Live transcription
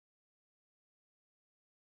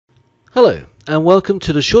Hello and welcome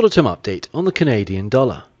to the shorter term update on the Canadian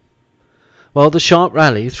dollar. Well, the sharp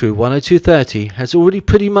rally through 102.30 has already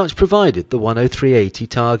pretty much provided the 103.80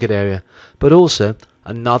 target area, but also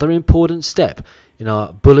another important step in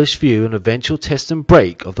our bullish view and eventual test and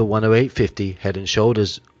break of the 108.50 head and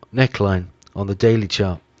shoulders neckline on the daily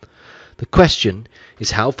chart. The question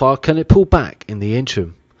is, how far can it pull back in the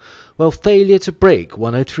interim? Well, failure to break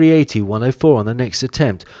 103.80, 104 on the next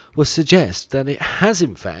attempt will suggest that it has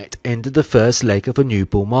in fact ended the first leg of a new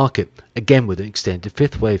bull market, again with an extended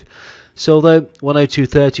fifth wave. So although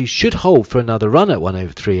 102.30 should hold for another run at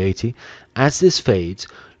 103.80, as this fades,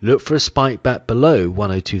 look for a spike back below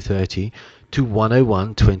 102.30 to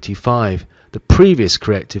 101.25, the previous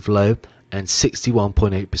corrective low and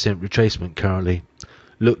 61.8% retracement currently.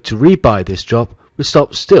 Look to rebuy this drop with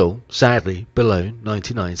stops still, sadly, below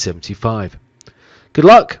 99.75. Good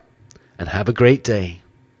luck and have a great day.